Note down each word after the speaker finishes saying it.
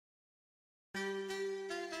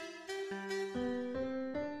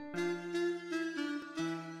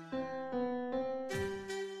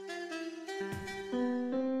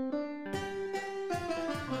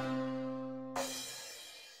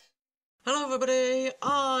everybody,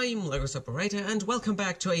 I'm LEGO Separator and welcome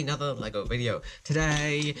back to another LEGO video.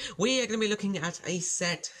 Today we are going to be looking at a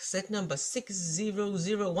set number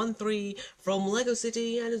 60013 from LEGO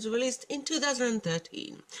City, and it's released in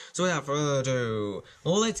 2013. So without further ado,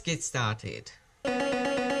 let's get started.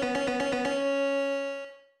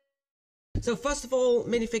 So first of all,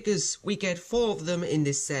 minifigures, we get 4 of them in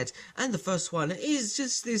this set, and the first one is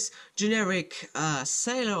just this generic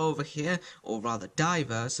sailor over here, or rather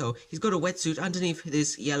diver. So he's got a wetsuit underneath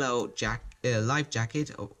this yellow life jacket,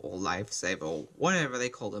 or lifesaver, or whatever they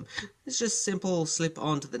call them. It's just simple slip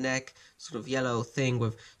onto the neck, sort of yellow thing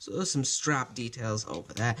with sort of some strap details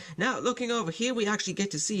over there. Now, looking over here, we actually get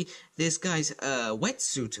to see this guy's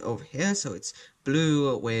wetsuit over here. So it's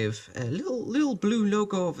blue with a little blue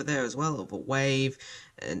logo over there as well, of a wave,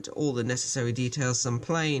 and all the necessary details. Some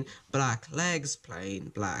plain black legs,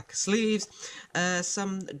 plain black sleeves,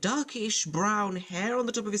 some darkish brown hair on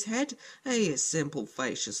the top of his head, a simple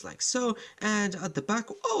face just like so, and at the back,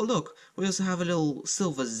 oh look, we also have a little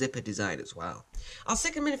silver zipper design as well. Our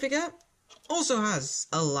second minifigure also has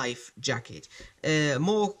a life jacket,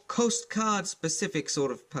 more Coastguard specific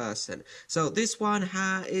sort of person. So this one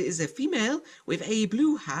is a female with a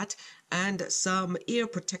blue hat and some ear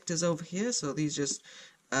protectors over here. So these just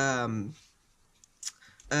are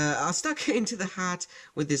stuck into the hat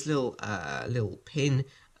with this little pin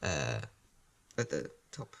at the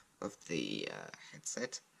top of the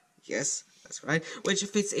headset. Yes, that's right. Which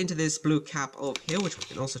fits into this blue cap over here, which we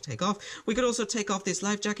can also take off. We could also take off this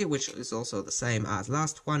life jacket, which is also the same as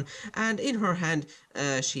last one. And in her hand,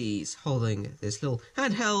 she's holding this little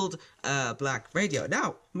handheld black radio.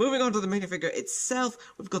 Now, moving on to the minifigure itself,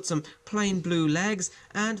 we've got some plain blue legs,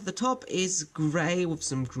 and the top is grey with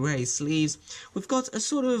some grey sleeves. We've got a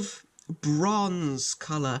sort of bronze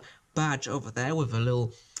colour badge over there with a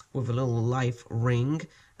little life ring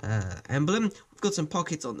emblem. We've got some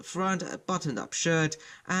pockets on the front, a buttoned up shirt,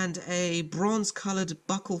 and a bronze coloured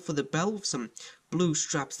buckle for the belt with some blue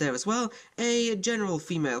straps there as well. A general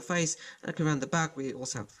female face. Looking around the back, we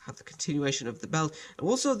also have the continuation of the belt, and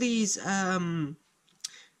also these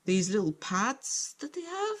little pads that they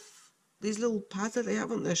have. These little pads that they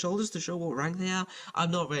have on their shoulders to show what rank they are.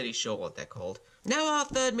 I'm not really sure what they're called. Now our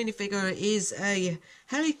third minifigure is a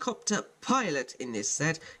helicopter pilot in this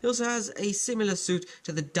set. He also has a similar suit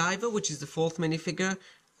to the diver, which is the 4th minifigure.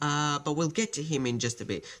 But we'll get to him in just a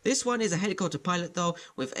bit. This one is a helicopter pilot though,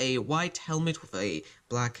 with a white helmet with a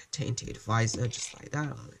black tainted visor, just like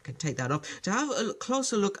that. I can take that off to have a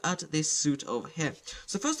closer look at this suit over here.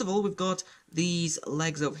 So first of all, we've got these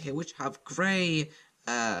legs over here, which have grey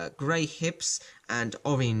hips and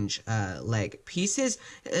orange leg pieces.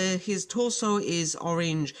 His torso is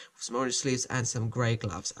orange with some orange sleeves and some grey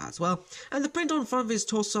gloves as well. And the print on front of his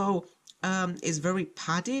torso is very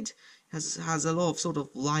padded. Has a lot of sort of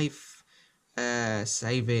life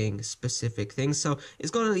saving specific things. So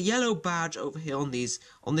it's got a yellow badge over here on this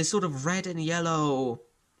sort of red and yellow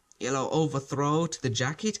overthrow to the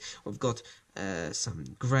jacket. We've got some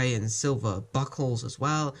grey and silver buckles as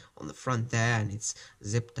well on the front there, and it's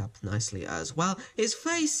zipped up nicely as well. His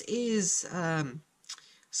face is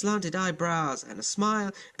slanted eyebrows and a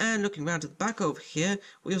smile, and looking around to the back over here,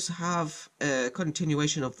 we also have a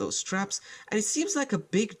continuation of those straps, and it seems like a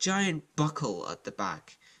big giant buckle at the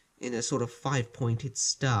back in a sort of 5-pointed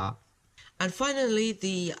star. And finally,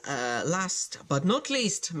 the last but not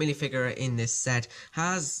least minifigure in this set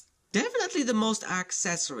has definitely the most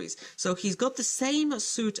accessories. So he's got the same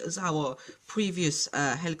suit as our previous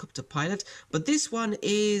helicopter pilot, but this one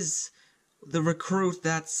is the recruit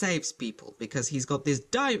that saves people, because he's got this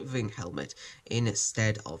diving helmet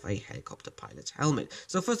instead of a helicopter pilot helmet.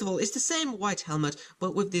 So first of all, it's the same white helmet,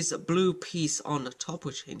 but with this blue piece on the top,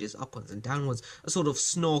 which hinges upwards and downwards, a sort of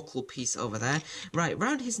snorkel piece over there. Right,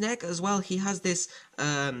 round his neck as well, he has this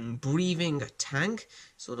breathing tank,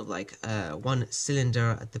 sort of like one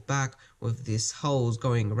cylinder at the back with this hose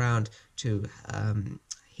going around to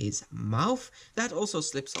his mouth. That also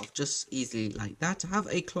slips off just easily like that. To have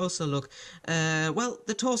a closer look, well,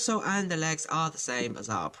 the torso and the legs are the same as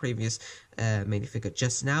our previous minifigure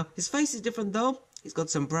just now. His face is different though. He's got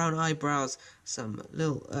some brown eyebrows,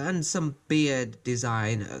 some beard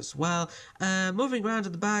design as well. Moving around to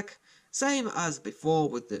the back, same as before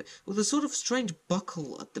with the sort of strange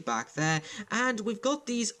buckle at the back there, and we've got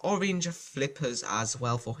these orange flippers as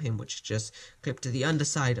well for him, which just clip to the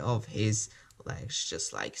underside of his legs,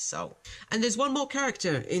 just like so. And there's one more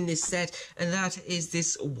character in this set, and that is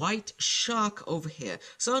this white shark over here.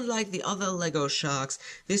 So unlike the other Lego sharks,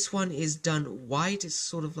 this one is done white. It's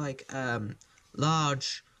sort of like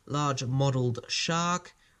large modelled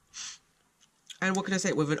shark. And what can I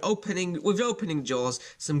say? With opening jaws,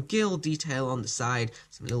 some gill detail on the side,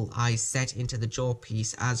 some little eyes set into the jaw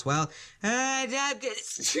piece as well. And I'm gonna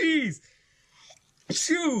cheese.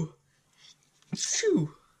 Shoo.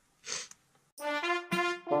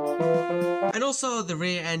 And also the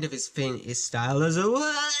rear end of his fin is styled as a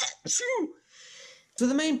shoo. So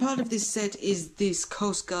the main part of this set is this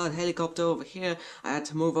Coastguard helicopter over here. I had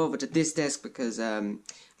to move over to this desk because the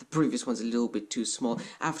previous one's a little bit too small.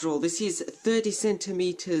 After all, this is 30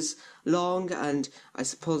 centimeters long, and I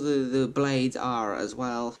suppose the blades are as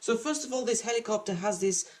well. So first of all, this helicopter has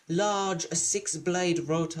this large 6-blade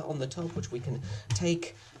rotor on the top, which we can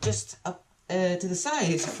take just up to the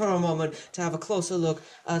side for a moment to have a closer look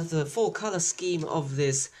at the full color scheme of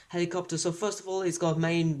this helicopter. So first of all, it's got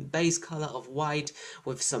main base color of white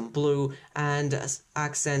with some blue and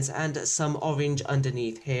accents and some orange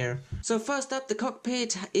underneath here. So first up, the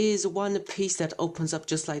cockpit is one piece that opens up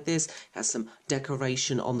just like this. It has some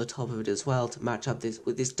decoration on the top of it as well to match up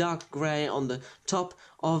with this dark grey on the top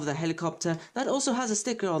of the helicopter. That also has a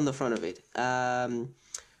sticker on the front of it.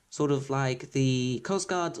 Sort of like the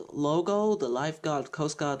Coastguard logo, the Lifeguard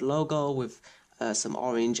Coastguard logo with some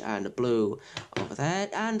orange and blue over there.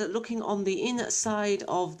 And looking on the inside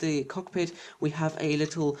of the cockpit, we have a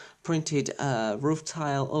little printed roof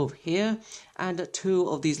tile over here and two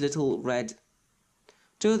of these little red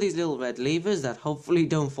levers that hopefully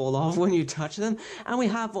don't fall off when you touch them, and we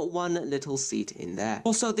have one little seat in there.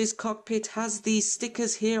 Also, this cockpit has these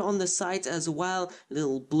stickers here on the sides as well,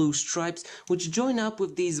 little blue stripes, which join up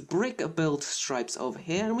with these brick-built stripes over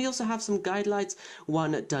here, and we also have some guide lights,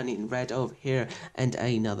 one done in red over here, and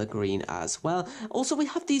another green as well. Also, we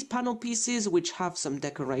have these panel pieces which have some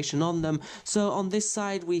decoration on them. So on this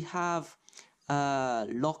side we have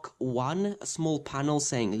lock 1, a small panel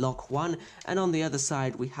saying lock 1, and on the other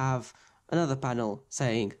side we have another panel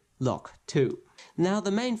saying lock 2. Now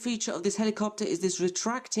the main feature of this helicopter is this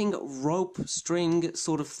retracting rope string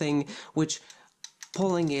sort of thing, which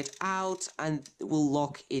pulling it out and will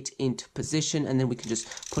lock it into position, and then we can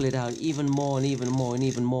just pull it out even more and even more and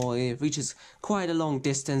even more. It reaches quite a long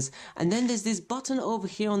distance. And then there's this button over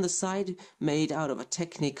here on the side made out of a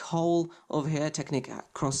Technic hole over here, Technic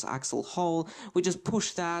cross-axle hole. We just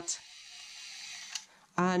push that,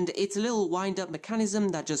 and it's a little wind-up mechanism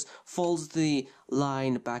that just folds the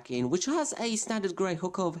line back in, which has a standard grey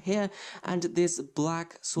hook over here and this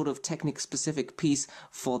black sort of Technic-specific piece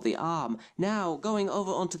for the arm. Now, going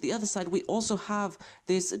over onto the other side, we also have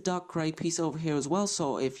this dark grey piece over here as well,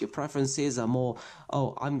 so if your preferences are more,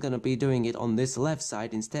 oh, I'm going to be doing it on this left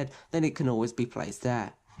side instead, then it can always be placed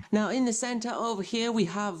there. Now in the center over here we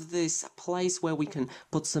have this place where we can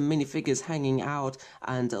put some minifigures hanging out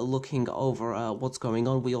and looking over what's going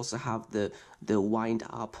on. We also have the wind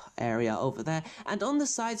up area over there, and on the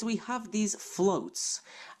sides we have these floats,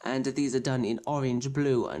 and these are done in orange,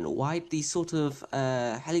 blue and white, these sort of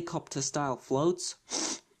helicopter style floats,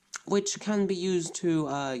 which can be used to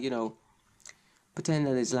you know, pretend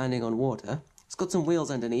that it's landing on water. It's got some wheels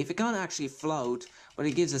underneath. It can't actually float, but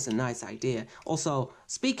it gives us a nice idea. Also,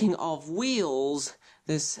 speaking of wheels,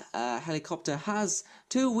 this helicopter has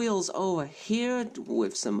two wheels over here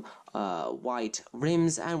with some white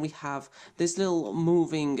rims, and we have this little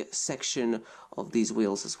moving section of these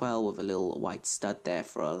wheels as well with a little white stud there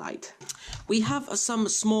for a light. We have some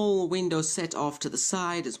small windows set off to the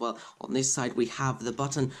side as well. On this side we have the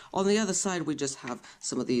button. On the other side we just have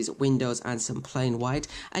some of these windows and some plain white.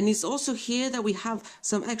 And it's also here that we have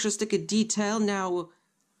some extra sticker detail. Now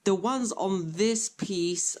the ones on this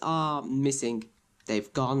piece are missing.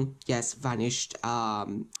 They've gone, yes, vanished.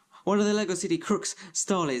 One of the LEGO City crooks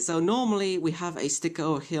stole it. So normally we have a sticker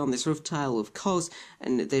over here on this roof tile with Coast,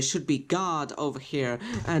 and there should be guard over here.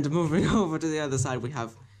 And moving over to the other side we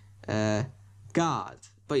have guard.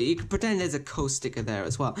 But you can pretend there's a Coast sticker there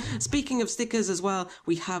as well. Speaking of stickers as well,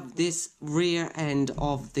 we have this rear end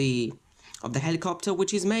of the helicopter,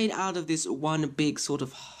 which is made out of this one big sort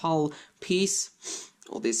of hull piece,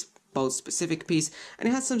 or this boat specific piece, and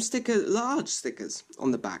it has some large stickers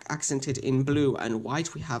on the back, accented in blue and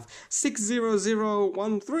white. We have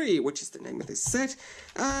 60013, which is the name of this set,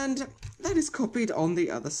 and that is copied on the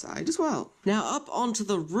other side as well. Now up onto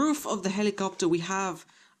the roof of the helicopter we have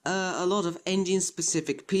a lot of engine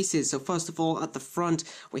specific pieces. So first of all, at the front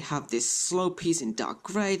we have this slow piece in dark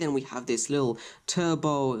grey, then we have this little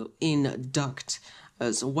turbo induct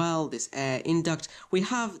as well, this air induct. We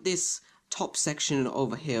have this top section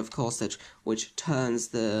over here, of course, which turns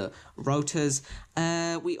the rotors.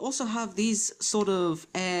 We also have these sort of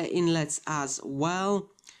air inlets as well,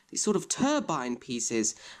 these sort of turbine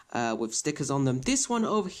pieces with stickers on them. This one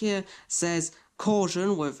over here says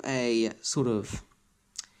caution with a sort of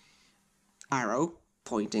arrow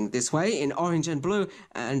pointing this way in orange and blue,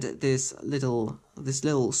 and this little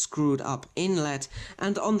screwed up inlet.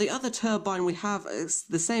 And on the other turbine we have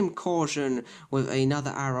the same caution with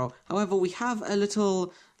another arrow. However, we have a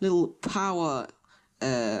little power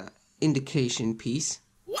indication piece.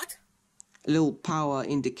 What? A little power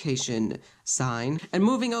indication sign. And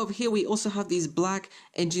moving over here, we also have these black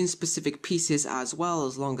engine specific pieces, as well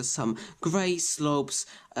as long as some grey slopes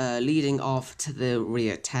leading off to the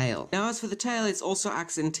rear tail. Now as for the tail, it's also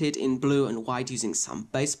accented in blue and white using some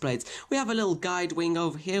base plates. We have a little guide wing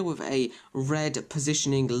over here with a red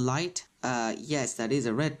positioning light. Yes, that is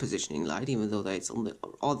a red positioning light, even though it's on the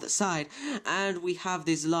other side. And we have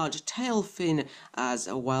this large tail fin as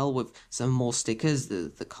well, with some more stickers,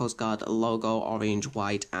 the Coastguard logo, orange,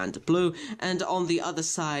 white and blue. And on the other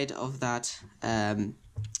side of that,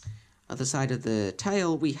 other side of the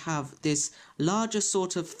tail, we have this larger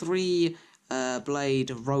sort of blade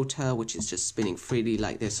rotor, which is just spinning freely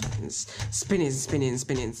like this. Spinning.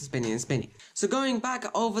 So going back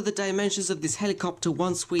over the dimensions of this helicopter,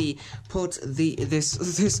 once we put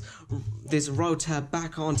this rotor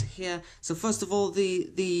back onto here. So first of all,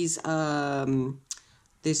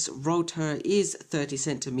 this rotor is 30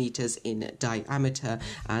 centimeters in diameter,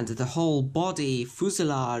 and the whole body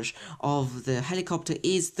fuselage of the helicopter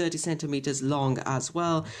is 30 centimeters long as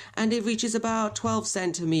well, and it reaches about 12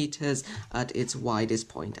 centimeters at its widest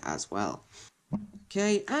point as well.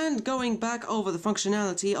 Okay, and going back over the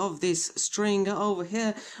functionality of this string over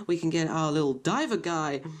here, we can get our little diver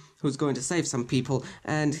guy who's going to save some people,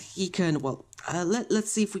 and he can, well,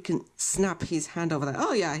 let's see if we can snap his hand over there.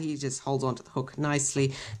 Oh yeah, he just holds onto the hook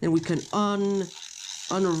nicely. Then we can unravel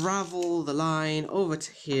the line over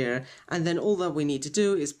to here, and then all that we need to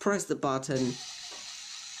do is press the button,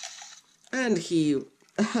 and he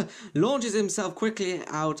launches himself quickly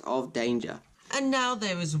out of danger. And now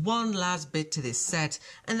there is one last bit to this set,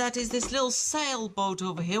 and that is this little sailboat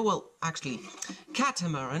over here. Well, actually,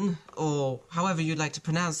 catamaran, or however you'd like to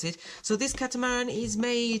pronounce it. So this catamaran is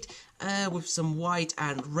made with some white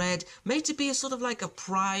and red, made to be a sort of like a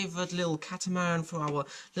private little catamaran for our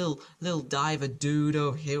little diver dude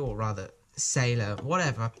over here, or rather sailor,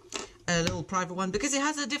 whatever. A little private one, because it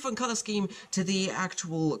has a different color scheme to the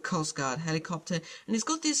actual Coastguard helicopter, and it's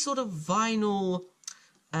got this sort of vinyl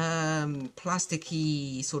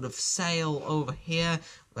plasticky sort of sail over here,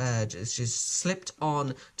 just slipped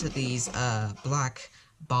on to these black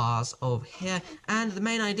bars over here. And the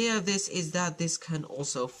main idea of this is that this can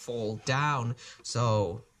also fall down,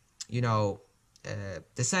 so you know,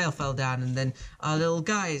 the sail fell down, and then our little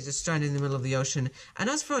guy is just stranded in the middle of the ocean. And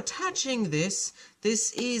as for attaching this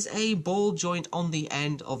is a ball joint on the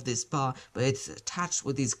end of this bar, but it's attached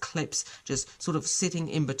with these clips just sort of sitting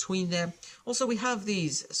in between there. Also, we have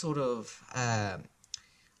these sort of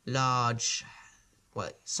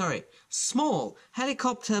small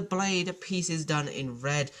helicopter blade pieces done in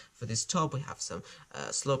red for this top. We have some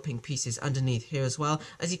sloping pieces underneath here as well.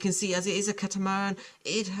 As you can see, as it is a catamaran,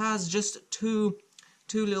 it has just two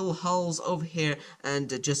little holes over here,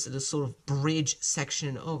 and just a sort of bridge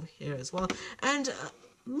section over here as well. And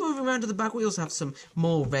moving around to the back, we also have some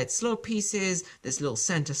more red slope pieces, this little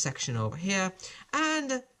center section over here,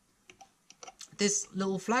 and this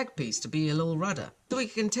little flag piece to be a little rudder. So we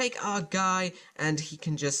can take our guy, and he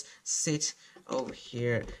can just sit over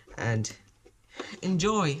here and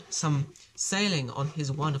enjoy some sailing on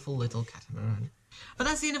his wonderful little catamaran. But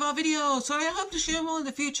that's the end of our video, so I hope to share more in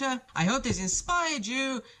the future. I hope this inspired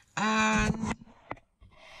you, and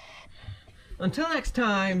until next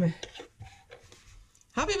time,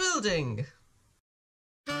 happy building!